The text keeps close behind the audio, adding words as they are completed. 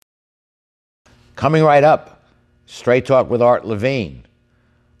Coming right up, Straight Talk with Art Levine.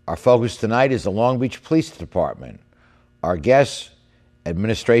 Our focus tonight is the Long Beach Police Department. Our guests,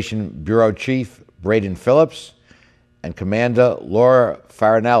 Administration Bureau Chief Braden Phillips and Commander Laura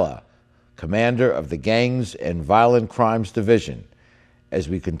Farinella, Commander of the Gangs and Violent Crimes Division, as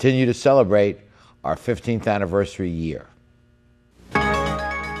we continue to celebrate our 15th anniversary year.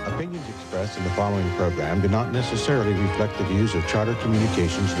 Opinions expressed in the following program do not necessarily reflect the views of Charter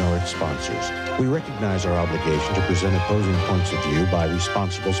Communications nor its sponsors. We recognize our obligation to present opposing points of view by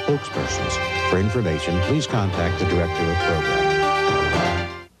responsible spokespersons. For information, please contact the director of program.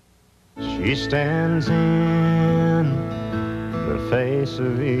 She stands in the face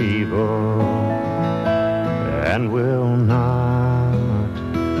of evil and will not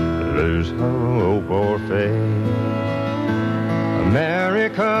lose hope or faith.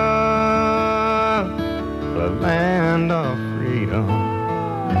 America, the land of freedom,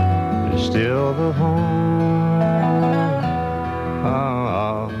 is still the home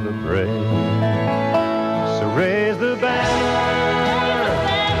of the brave. So raise the banner,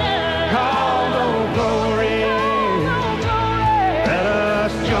 call no glory. Let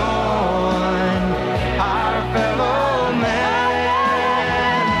us join our fellow man.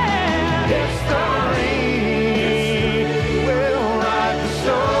 History will write the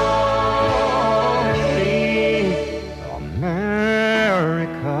story. America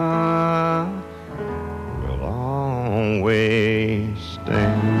will always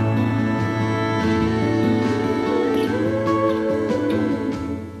stand.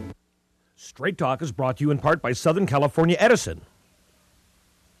 Straight Talk is brought to you in part by Southern California Edison.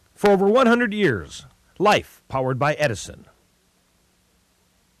 For over 100 years, life powered by Edison.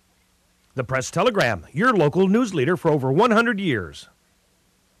 The Press Telegram, your local news leader for over 100 years.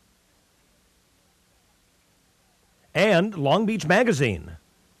 And Long Beach Magazine.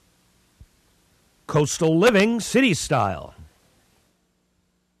 Coastal Living, City Style.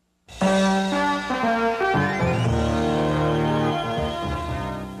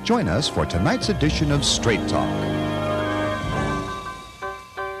 Join us for tonight's edition of Straight Talk.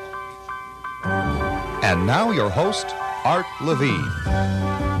 And now your host, Art Levine.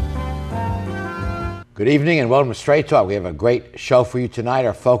 Good evening and welcome to Straight Talk. We have a great show for you tonight.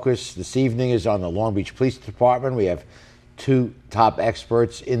 Our focus this evening is on the Long Beach Police Department. We have two top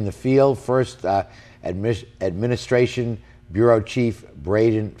experts in the field. First, Administration Bureau Chief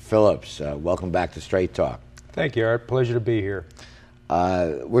Braden Phillips. Welcome back to Straight Talk. Thank you, Art. Pleasure to be here.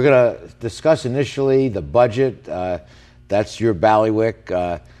 We're going to discuss initially the budget. That's your bailiwick.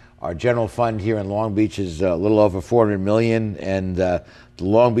 Our general fund here in Long Beach is a little over $400 million, and the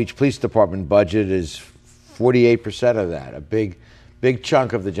Long Beach Police Department budget is 48% of that. A big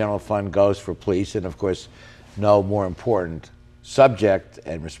chunk of the general fund goes for police, and of course, no more important subject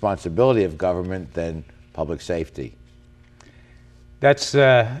and responsibility of government than public safety. That's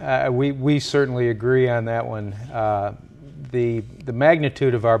we certainly agree on that one. The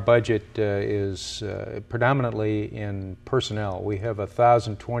magnitude of our budget is predominantly in personnel. We have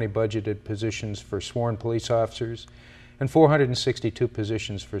 1,020 budgeted positions for sworn police officers and 462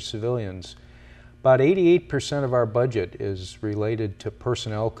 positions for civilians. About 88% of our budget is related to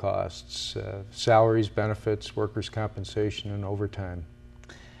personnel costs, salaries, benefits, workers' compensation, and overtime.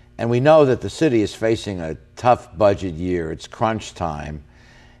 And we know that the city is facing a tough budget year. It's crunch time.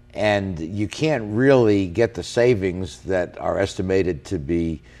 And you can't really get the savings that are estimated to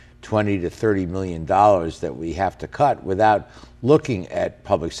be $20 to $30 million that we have to cut without looking at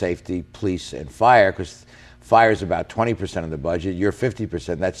public safety, police, and fire, because fire is about 20% of the budget. You're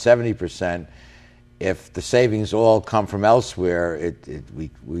 50%. That's 70%. If the savings all come from elsewhere,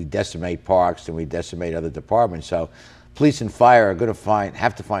 we decimate parks and we decimate other departments. So police and fire are going to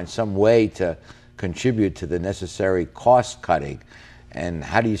have to find some way to contribute to the necessary cost cutting. And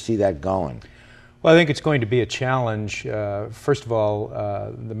how do you see that going? Well, I think it's going to be a challenge. First of all,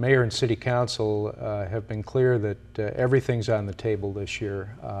 the mayor and city council have been clear that everything's on the table this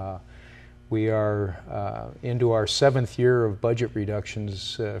year. We are into our 7th year of budget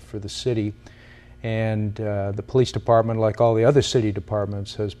reductions for the city, and the police department, like all the other city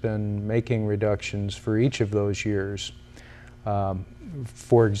departments, has been making reductions for each of those years.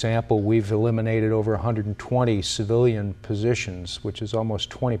 For example, we've eliminated over 120 civilian positions, which is almost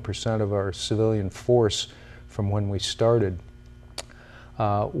 20% of our civilian force from when we started.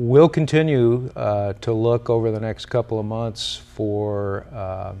 We'll continue to look over the next couple of months for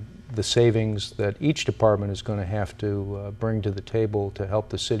the savings that each department is going to have to bring to the table to help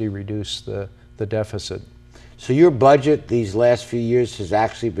the city reduce the deficit. So your budget these last few years has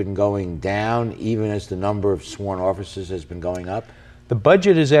actually been going down even as the number of sworn officers has been going up? The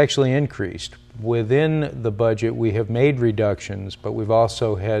budget has actually increased. Within the budget, we have made reductions, but we've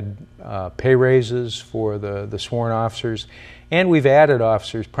also had pay raises for the sworn officers, and we've added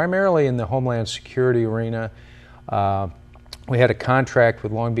officers, primarily in the Homeland Security arena. We had a contract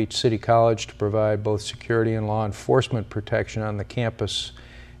with Long Beach City College to provide both security and law enforcement protection on the campus,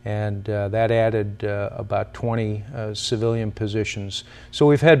 and that added about 20 civilian positions. So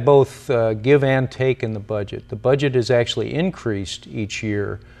we've had both give and take in the budget. The budget has actually increased each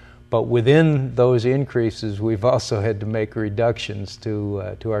year, but within those increases, we've also had to make reductions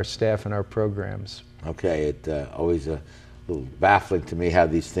to our staff and our programs. Okay, it always a little baffling to me how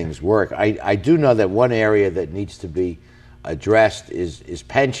these things work. I do know that one area that needs to be addressed is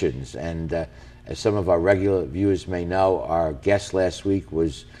pensions, and as some of our regular viewers may know, our guest last week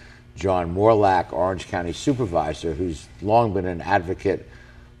was John Morlack, Orange County Supervisor, who's long been an advocate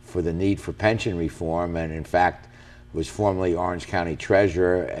for the need for pension reform, and in fact was formerly Orange County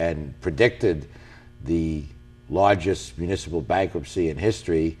Treasurer and predicted the largest municipal bankruptcy in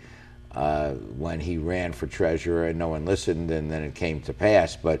history when he ran for Treasurer, and no one listened, and then it came to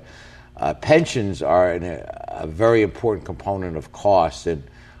pass. But pensions are a very important component of costs, and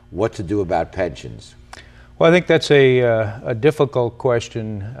what to do about pensions. Well, I think that's a difficult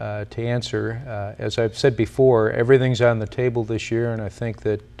question to answer. As I've said before, everything's on the table this year, and I think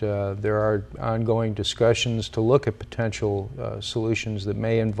that there are ongoing discussions to look at potential solutions that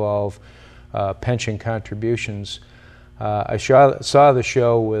may involve pension contributions. I saw the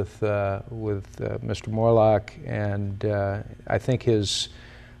show with Mr. Morlock, and I think his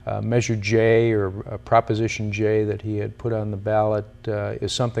Measure J or Proposition J that he had put on the ballot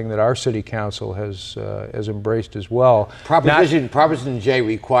is something that our city council has embraced as well. Proposition J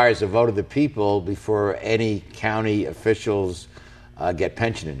requires a vote of the people before any county officials get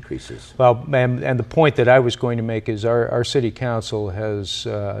pension increases. Well, and the point that I was going to make is our city council has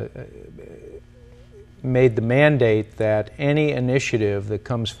made the mandate that any initiative that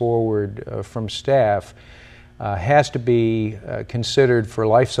comes forward from staff has to be considered for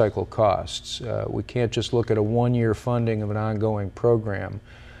life cycle costs. We can't just look at a one-year funding of an ongoing program.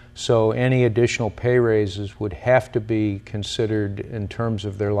 So any additional pay raises would have to be considered in terms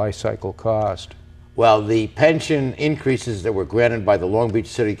of their life cycle cost. Well, the pension increases that were granted by the Long Beach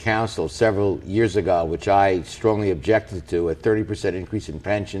City Council several years ago, which I strongly objected to, a 30% increase in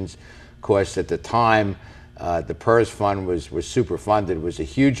pensions, of course, at the time, the PERS fund was super funded. It was a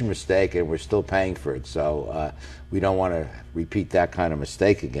huge mistake, and we're still paying for it. So we don't want to repeat that kind of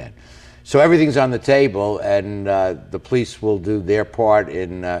mistake again. So everything's on the table, and the police will do their part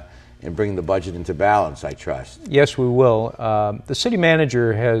in bringing the budget into balance, I trust. Yes, we will. The city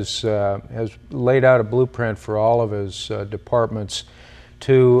manager has laid out a blueprint for all of his departments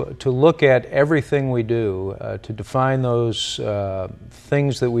to look at everything we do, to define those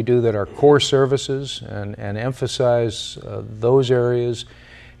things that we do that are core services and emphasize those areas,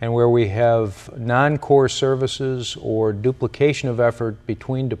 and where we have non-core services or duplication of effort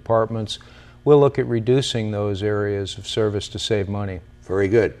between departments, we'll look at reducing those areas of service to save money. Very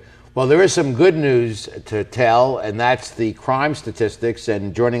good. Well, there is some good news to tell, and that's the crime statistics,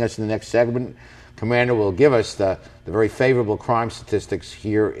 and joining us in the next segment, Commander will give us the very favorable crime statistics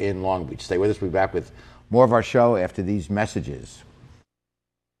here in Long Beach. Stay with us. We'll be back with more of our show after these messages.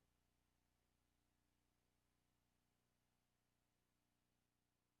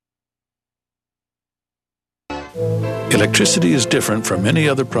 Electricity is different from any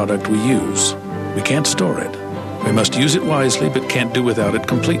other product we use. We can't store it. We must use it wisely, but can't do without it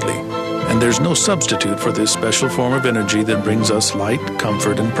completely. And there's no substitute for this special form of energy that brings us light,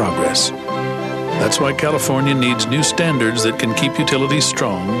 comfort, and progress. That's why California needs new standards that can keep utilities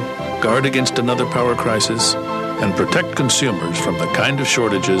strong, guard against another power crisis, and protect consumers from the kind of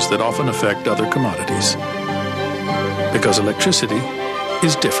shortages that often affect other commodities. Because electricity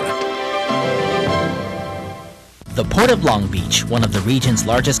is different. The Port of Long Beach, one of the region's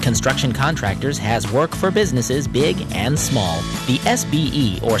largest construction contractors, has work for businesses big and small. The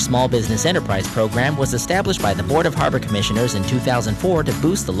SBE, or Small Business Enterprise Program, was established by the Board of Harbor Commissioners in 2004 to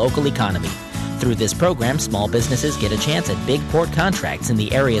boost the local economy. Through this program, small businesses get a chance at big port contracts in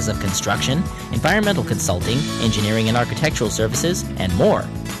the areas of construction, environmental consulting, engineering and architectural services, and more.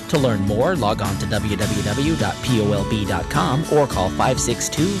 To learn more, log on to www.polb.com or call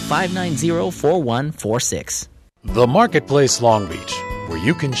 562-590-4146. The Marketplace Long Beach, where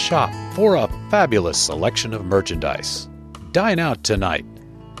you can shop for a fabulous selection of merchandise. Dine out tonight.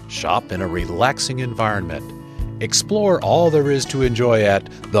 Shop in a relaxing environment. Explore all there is to enjoy at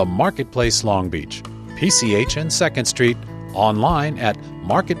The Marketplace Long Beach, PCH and 2nd Street, online at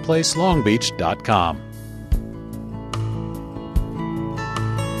marketplacelongbeach.com.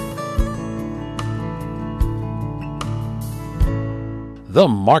 The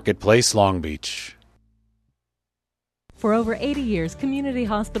Marketplace Long Beach. For over 80 years, Community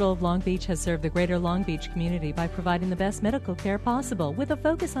Hospital of Long Beach has served the greater Long Beach community by providing the best medical care possible with a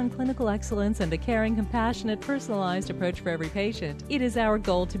focus on clinical excellence and a caring, compassionate, personalized approach for every patient. It is our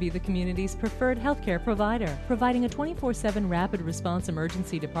goal to be the community's preferred healthcare provider, providing a 24/7 rapid response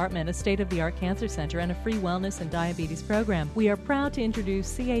emergency department, a state-of-the-art cancer center, and a free wellness and diabetes program. We are proud to introduce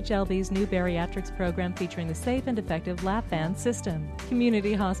CHLB's new bariatrics program featuring the safe and effective lap band system.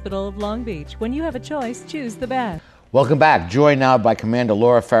 Community Hospital of Long Beach. When you have a choice, choose the best. Welcome back. Joined now by Commander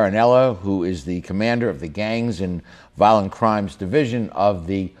Laura Farinella, who is the commander of the Gangs and Violent Crimes Division of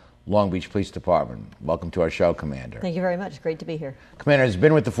the Long Beach Police Department. Welcome to our show, Commander. Thank you very much. Great to be here. Commander has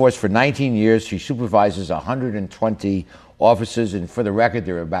been with the force for 19 years. She supervises 120 officers, and for the record,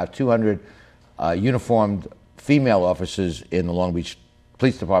 there are about 200 uniformed female officers in the Long Beach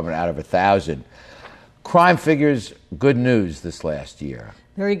Police Department out of 1,000. Crime figures, good news this last year.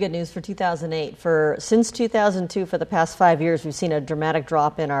 Very good news for 2008. Since 2002, for the past 5 years, we've seen a dramatic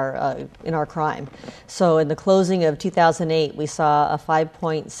drop in our crime. So in the closing of 2008, we saw a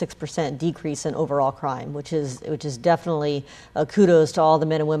 5.6% decrease in overall crime, which is definitely kudos to all the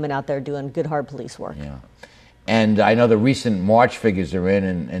men and women out there doing good, hard police work. Yeah. And I know the recent March figures are in,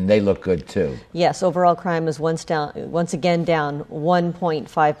 and they look good too. Yes, overall crime is once again down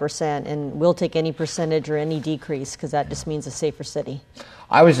 1.5%, and we'll take any percentage or any decrease because that just means a safer city.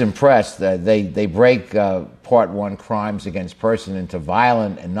 I was impressed that they break Part 1 crimes against person into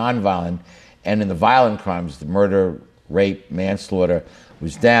violent and nonviolent, and in the violent crimes, the murder, rape, manslaughter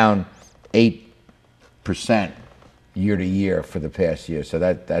was down 8% year to year for the past year. So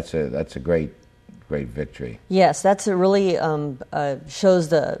that's a great victory. Yes, that's really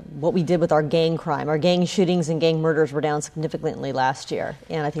shows what we did with our gang crime. Our gang shootings and gang murders were down significantly last year,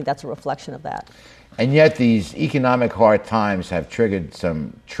 and I think that's a reflection of that. And yet these economic hard times have triggered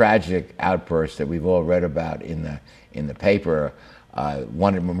some tragic outbursts that we've all read about in the paper.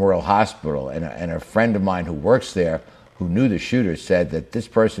 One at Memorial Hospital, and a friend of mine who works there, who knew the shooter, said that this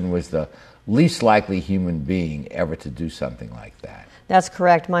person was the least likely human being ever to do something like that. That's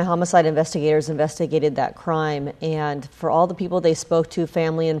correct. My homicide investigators investigated that crime, and for all the people they spoke to,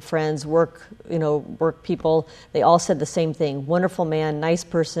 family and friends, work people, they all said the same thing. Wonderful man, nice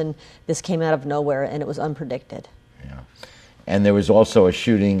person. This came out of nowhere, and it was unpredicted. Yeah. And there was also a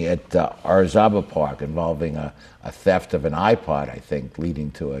shooting at Arzaba Park involving a theft of an iPod, I think,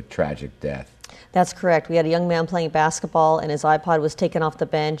 leading to a tragic death. That's correct. We had a young man playing basketball, and his iPod was taken off the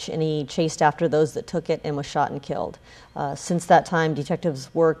bench, and he chased after those that took it and was shot and killed. Since that time,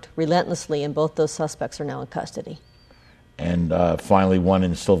 detectives worked relentlessly, and both those suspects are now in custody. And finally, one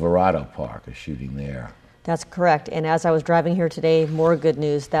in Silverado Park, a shooting there. That's correct. And as I was driving here today, more good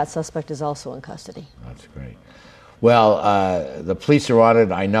news, that suspect is also in custody. That's great. Well, the police are on it.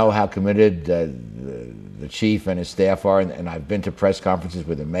 I know how committed the chief and his staff are, and I've been to press conferences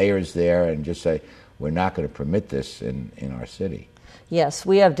where the mayor's there and just say, we're not going to permit this in our city. Yes,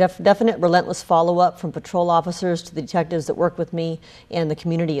 we have definite relentless follow-up from patrol officers to the detectives that work with me and the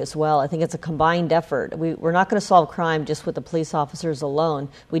community as well. I think it's a combined effort. We're not going to solve crime just with the police officers alone.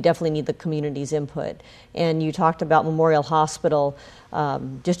 We definitely need the community's input. And you talked about Memorial Hospital.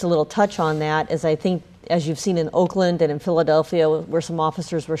 Just a little touch on that, as I think, as you've seen in Oakland and in Philadelphia, where some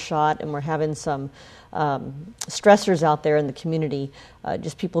officers were shot, and we're having some stressors out there in the community.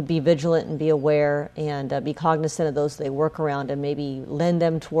 Just people be vigilant and be aware and be cognizant of those they work around, and maybe lend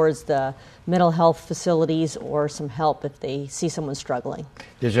them towards the mental health facilities or some help if they see someone struggling.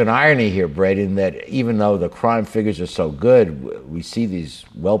 There's an irony here, Braden, that even though the crime figures are so good, we see these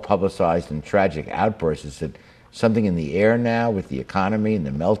well-publicized and tragic outbursts. Is it something in the air now with the economy and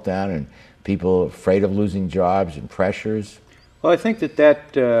the meltdown and people afraid of losing jobs and pressures? Well, I think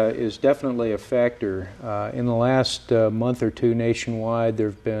that is definitely a factor. In the last month or two nationwide, there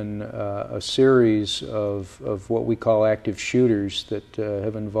have been a series of what we call active shooters that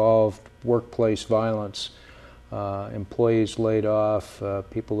have involved workplace violence, employees laid off,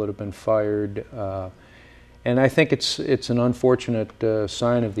 people that have been fired. And I think it's an unfortunate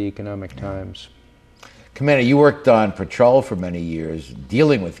sign of the economic times. Commander, you worked on patrol for many years,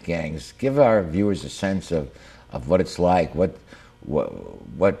 dealing with gangs. Give our viewers a sense of what it's like. What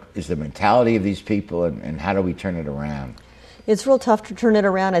is the mentality of these people, and how do we turn it around? It's real tough to turn it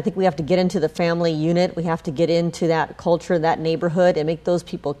around. I think we have to get into the family unit. We have to get into that culture, that neighborhood, and make those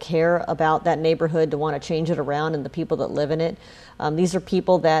people care about that neighborhood to want to change it around and the people that live in it. These are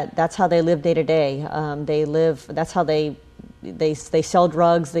people that's how they live day to day. That's how they sell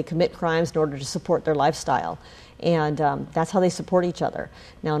drugs, they commit crimes in order to support their lifestyle. and that's how they support each other.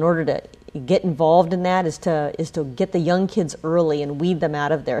 Now, in order to get involved in that is to get the young kids early and weed them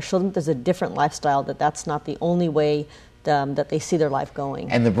out of there, show them that there's a different lifestyle, that's not the only way that they see their life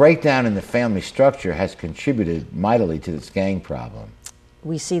going. And the breakdown in the family structure has contributed mightily to this gang problem.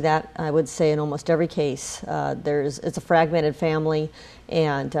 We see that, I would say, in almost every case. It's a fragmented family,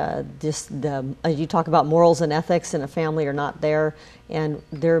 and as you talk about morals and ethics in a family are not there, and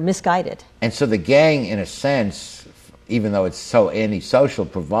they're misguided. And so the gang, in a sense, even though it's so antisocial,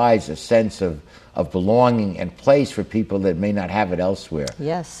 provides a sense of belonging and place for people that may not have it elsewhere.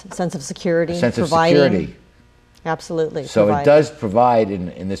 Yes, a sense of security. A sense of providing. security. Absolutely. So it does provide,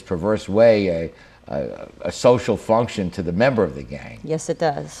 in this perverse way, a social function to the member of the gang. Yes, it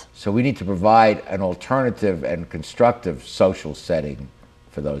does. So we need to provide an alternative and constructive social setting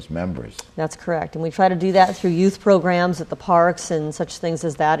for those members. That's correct. And we try to do that through youth programs at the parks and such things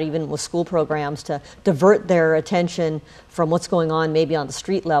as that, even with school programs, to divert their attention from what's going on maybe on the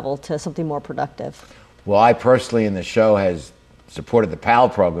street level to something more productive. Well, I personally in the show has supported the PAL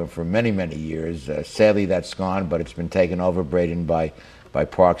program for many, many years. Sadly, that's gone, but it's been taken over, Braden, by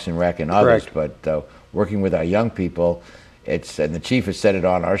Parks and Rec and others. Correct. But working with our young people, and the chief has said it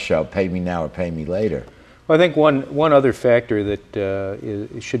on our show, pay me now or pay me later. Well, I think one other factor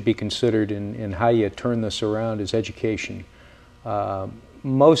that should be considered in how you turn this around is education.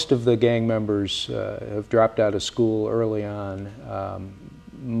 Most of the gang members have dropped out of school early on.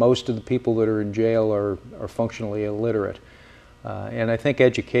 Most of the people that are in jail are functionally illiterate. And I think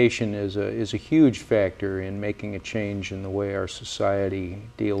education is a huge factor in making a change in the way our society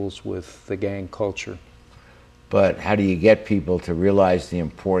deals with the gang culture. But how do you get people to realize the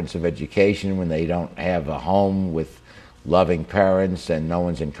importance of education when they don't have a home with loving parents and no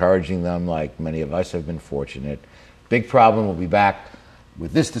one's encouraging them, like many of us have been fortunate? Big problem. We'll be back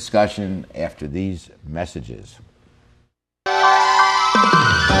with this discussion after these messages.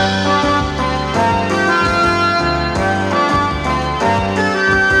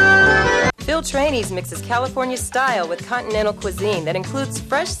 Phil Trainees mixes California style with continental cuisine that includes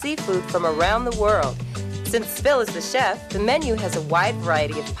fresh seafood from around the world. Since Phil is the chef, the menu has a wide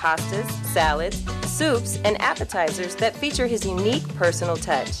variety of pastas, salads, soups, and appetizers that feature his unique personal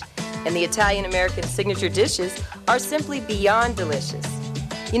touch. And the Italian-American signature dishes are simply beyond delicious.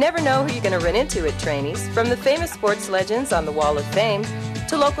 You never know who you're going to run into at Trainees, from the famous sports legends on the Wall of Fame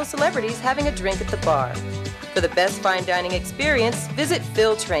to local celebrities having a drink at the bar. For the best fine dining experience, visit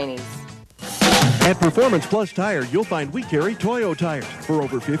Phil Trainees. At Performance Plus Tire, you'll find we carry Toyo tires. For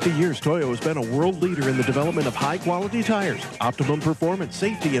over 50 years, Toyo has been a world leader in the development of high-quality tires. Optimum performance,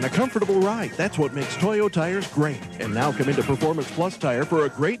 safety, and a comfortable ride. That's what makes Toyo tires great. And now come into Performance Plus Tire for a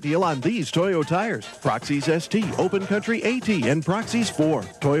great deal on these Toyo tires. Proxys ST, Open Country AT, and Proxys 4.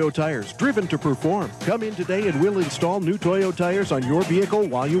 Toyo tires, driven to perform. Come in today and we'll install new Toyo tires on your vehicle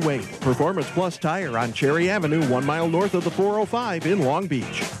while you wait. Performance Plus Tire on Cherry Avenue, 1 mile north of the 405 in Long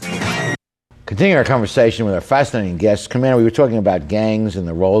Beach. Continuing our conversation with our fascinating guests, Commander, we were talking about gangs and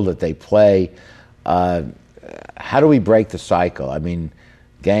the role that they play. How do we break the cycle? I mean,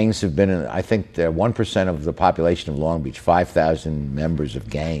 gangs have been, I think they're 1% of the population of Long Beach, 5,000 members of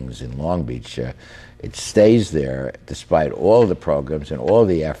gangs in Long Beach. It stays there despite all of the programs and all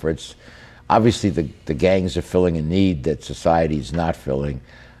the efforts. Obviously, the gangs are filling a need that society is not filling.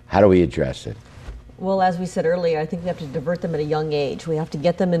 How do we address it? Well, as we said earlier, I think we have to divert them at a young age. We have to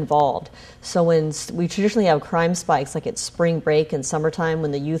get them involved. So when we traditionally have crime spikes, like at spring break and summertime when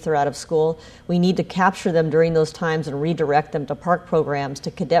the youth are out of school, we need to capture them during those times and redirect them to park programs,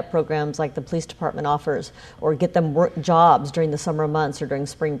 to cadet programs like the police department offers, or get them jobs during the summer months or during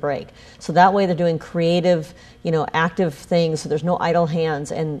spring break. So that way they're doing creative, active things, so there's no idle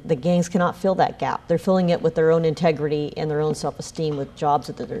hands, and the gangs cannot fill that gap. They're filling it with their own integrity and their own self-esteem with jobs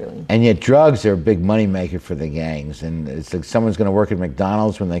that they're doing. And yet drugs are a big money maker for the gangs, and it's like someone's going to work at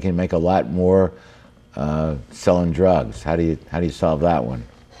McDonald's when they can make a lot more selling drugs. How do you solve that one?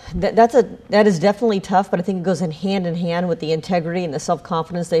 That is definitely tough, but I think it goes in hand with the integrity and the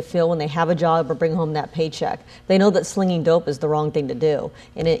self-confidence they feel when they have a job or bring home that paycheck. They know that slinging dope is the wrong thing to do,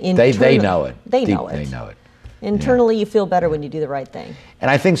 and they know it. They know it. Internally, you feel better when you do the right thing.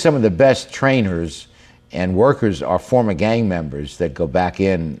 And I think some of the best trainers and workers are former gang members that go back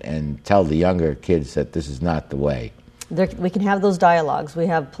in and tell the younger kids that this is not the way. We can have those dialogues. We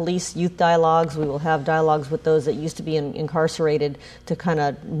have police youth dialogues. We will have dialogues with those that used to be incarcerated to kind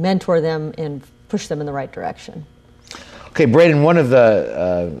of mentor them and push them in the right direction. Okay, Braden, one of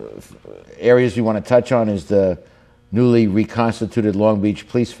the areas we want to touch on is the newly reconstituted Long Beach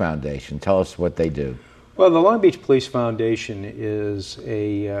Police Foundation. Tell us what they do. Well, the Long Beach Police Foundation is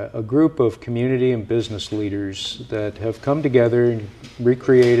a group of community and business leaders that have come together and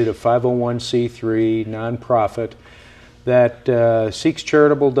recreated a 501c3 nonprofit that seeks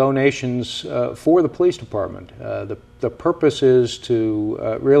charitable donations for the police department. The purpose is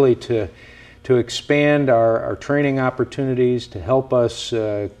to really to expand our training opportunities, to help us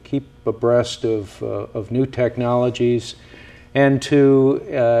keep abreast of new technologies, and to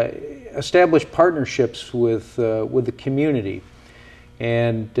establish partnerships with the community.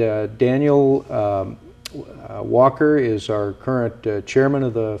 And Daniel Walker is our current chairman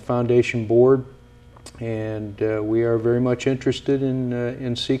of the foundation board, and we are very much interested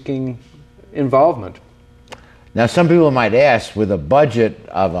in seeking involvement. Now, some people might ask, with a budget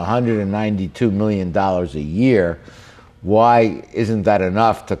of $192 million a year, why isn't that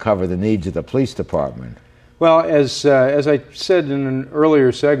enough to cover the needs of the police department? Well, as I said in an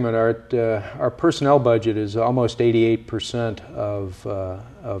earlier segment, our personnel budget is almost 88% of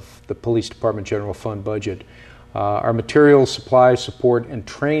the police department general fund budget. Our materials, supplies, support, and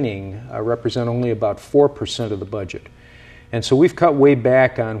training represent only about 4% of the budget. And so we've cut way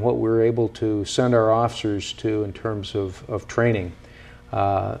back on what we're able to send our officers to in terms of training.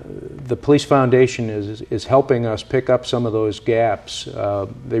 The Police Foundation is helping us pick up some of those gaps.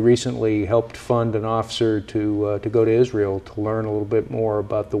 They recently helped fund an officer to go to Israel to learn a little bit more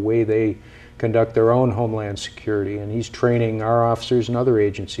about the way they conduct their own homeland security, and he's training our officers and other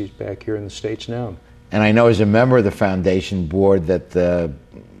agencies back here in the States now. And I know as a member of the foundation board that the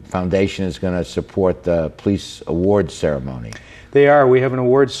foundation is going to support the police awards ceremony. They are. We have an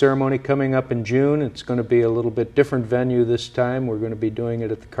awards ceremony coming up in June. It's going to be a little bit different venue this time. We're going to be doing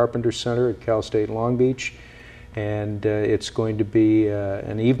it at the Carpenter Center at Cal State Long Beach, and it's going to be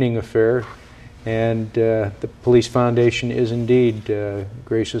an evening affair. And the Police Foundation is indeed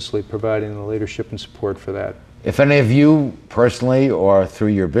graciously providing the leadership and support for that. If any of you personally or through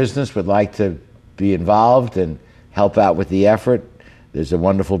your business would like to be involved and help out with the effort, there's a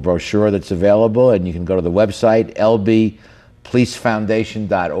wonderful brochure that's available, and you can go to the website,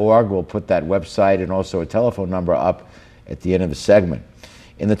 lbpolicefoundation.org. We'll put that website and also a telephone number up at the end of the segment.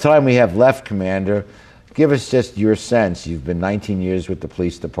 In the time we have left, Commander, give us just your sense. You've been 19 years with the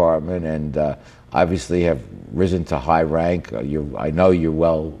police department and obviously have risen to high rank. I know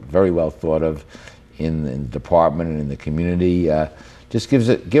you're very well thought of in the department and in the community. Just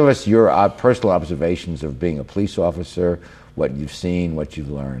give us your personal observations of being a police officer, what you've seen, what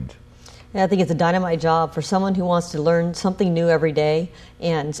you've learned. Yeah, I think it's a dynamite job for someone who wants to learn something new every day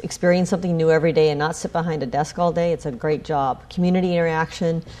and experience something new every day and not sit behind a desk all day. It's a great job. Community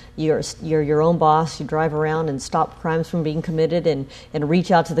interaction, you're your own boss. You drive around and stop crimes from being committed and reach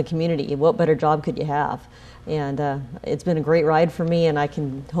out to the community. What better job could you have? And it's been a great ride for me, and I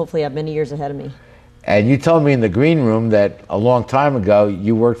can hopefully have many years ahead of me. And you told me in the green room that a long time ago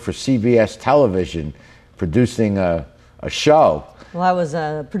you worked for CBS Television producing a show. Well, I was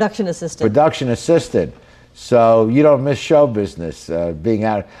a production assistant. Production assistant. So you don't miss show business, being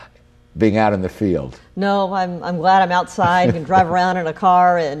out in the field. No, I'm glad I'm outside. I can drive around in a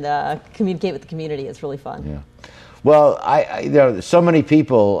car and communicate with the community. It's really fun. Yeah. Well, so many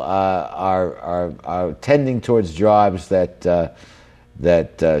people are tending towards jobs that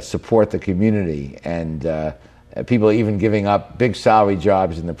support the community, and people even giving up big salary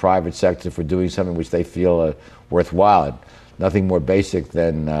jobs in the private sector for doing something which they feel worthwhile. Nothing more basic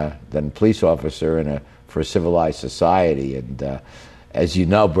than police officer for a civilized society. And as you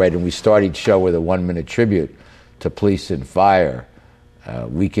know, Braden, we started the show with a 1-minute tribute to police and fire,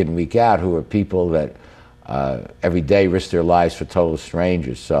 week in, week out, who are people that every day risk their lives for total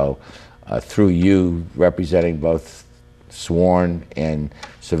strangers. So through you, representing both sworn and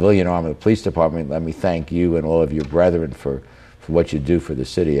civilian arm of the police department, let me thank you and all of your brethren for what you do for the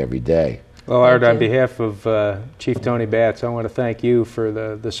city every day. Well, Art, on behalf of Chief Tony Batts, I want to thank you for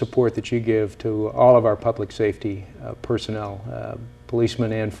the support that you give to all of our public safety personnel,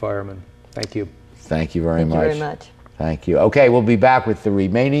 policemen and firemen. Thank you. Thank you very much. Thank you very much. Thank you. Okay, we'll be back with the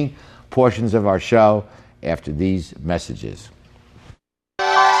remaining portions of our show after these messages.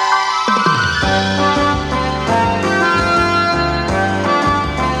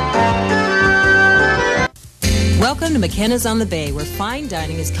 Welcome to McKenna's on the Bay, where fine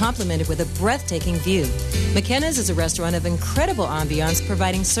dining is complemented with a breathtaking view. McKenna's is a restaurant of incredible ambiance,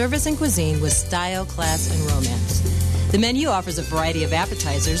 providing service and cuisine with style, class, and romance. The menu offers a variety of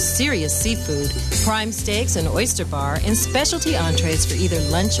appetizers, serious seafood, prime steaks, an oyster bar, and specialty entrees for either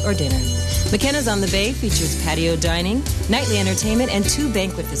lunch or dinner. McKenna's on the Bay features patio dining, nightly entertainment, and 2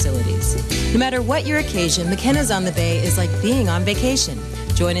 banquet facilities. No matter what your occasion, McKenna's on the Bay is like being on vacation.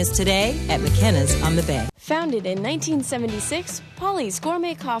 Join us today at McKenna's on the Bay. Founded in 1976, Polly's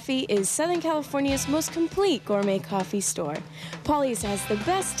Gourmet Coffee is Southern California's most complete gourmet coffee store. Polly's has the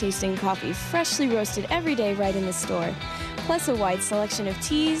best tasting coffee, freshly roasted every day right in the store, plus a wide selection of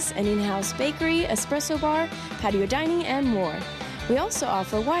teas, an in-house bakery, espresso bar, patio dining, and more. We also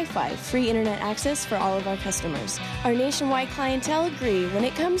offer Wi-Fi, free internet access for all of our customers. Our nationwide clientele agree when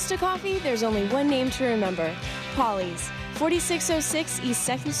it comes to coffee, there's only one name to remember, Polly's, 4606 East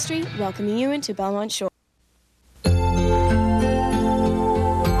 2nd Street, welcoming you into Belmont Shore.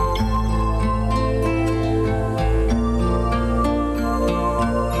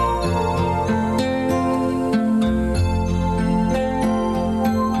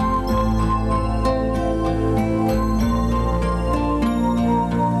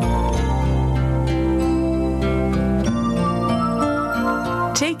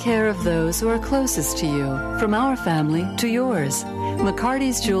 Take care of those who are closest to you, from our family to yours.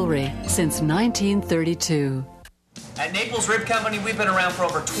 McCarty's Jewelry, since 1932. At Naples Rib Company, we've been around for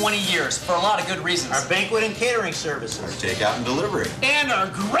over 20 years for a lot of good reasons. Our banquet and catering services. Our takeout and delivery. And our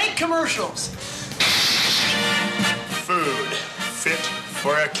great commercials. Food fit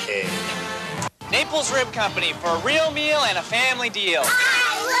for a king. Naples Rib Company for a real meal and a family deal.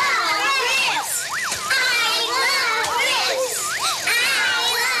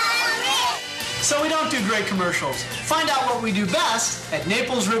 So we don't do great commercials. Find out what we do best at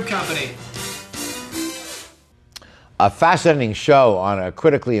Naples Rib Company. A fascinating show on a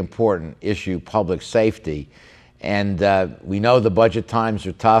critically important issue, public safety. And we know the budget times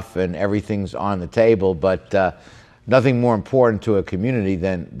are tough and everything's on the table, but nothing more important to a community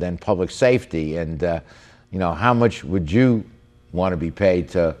than public safety. And, how much would you want to be paid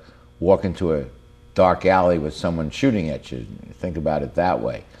to walk into a dark alley with someone shooting at you? Think about it that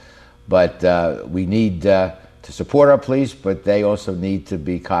way. But we need to support our police, but they also need to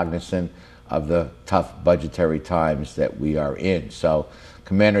be cognizant of the tough budgetary times that we are in. So,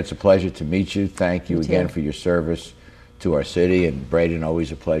 Commander, it's a pleasure to meet you. Thank you again for your service to our city. And Braden,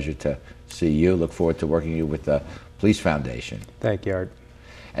 always a pleasure to see you. Look forward to working you with the Police Foundation. Thank you, Art.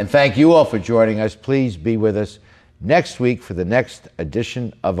 And thank you all for joining us. Please be with us next week for the next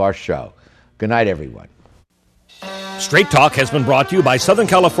edition of our show. Good night, everyone. Straight Talk has been brought to you by Southern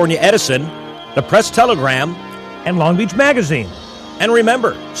California Edison, the Press Telegram, and Long Beach Magazine. And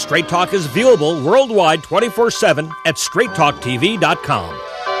remember, Straight Talk is viewable worldwide 24/7 at straighttalktv.com.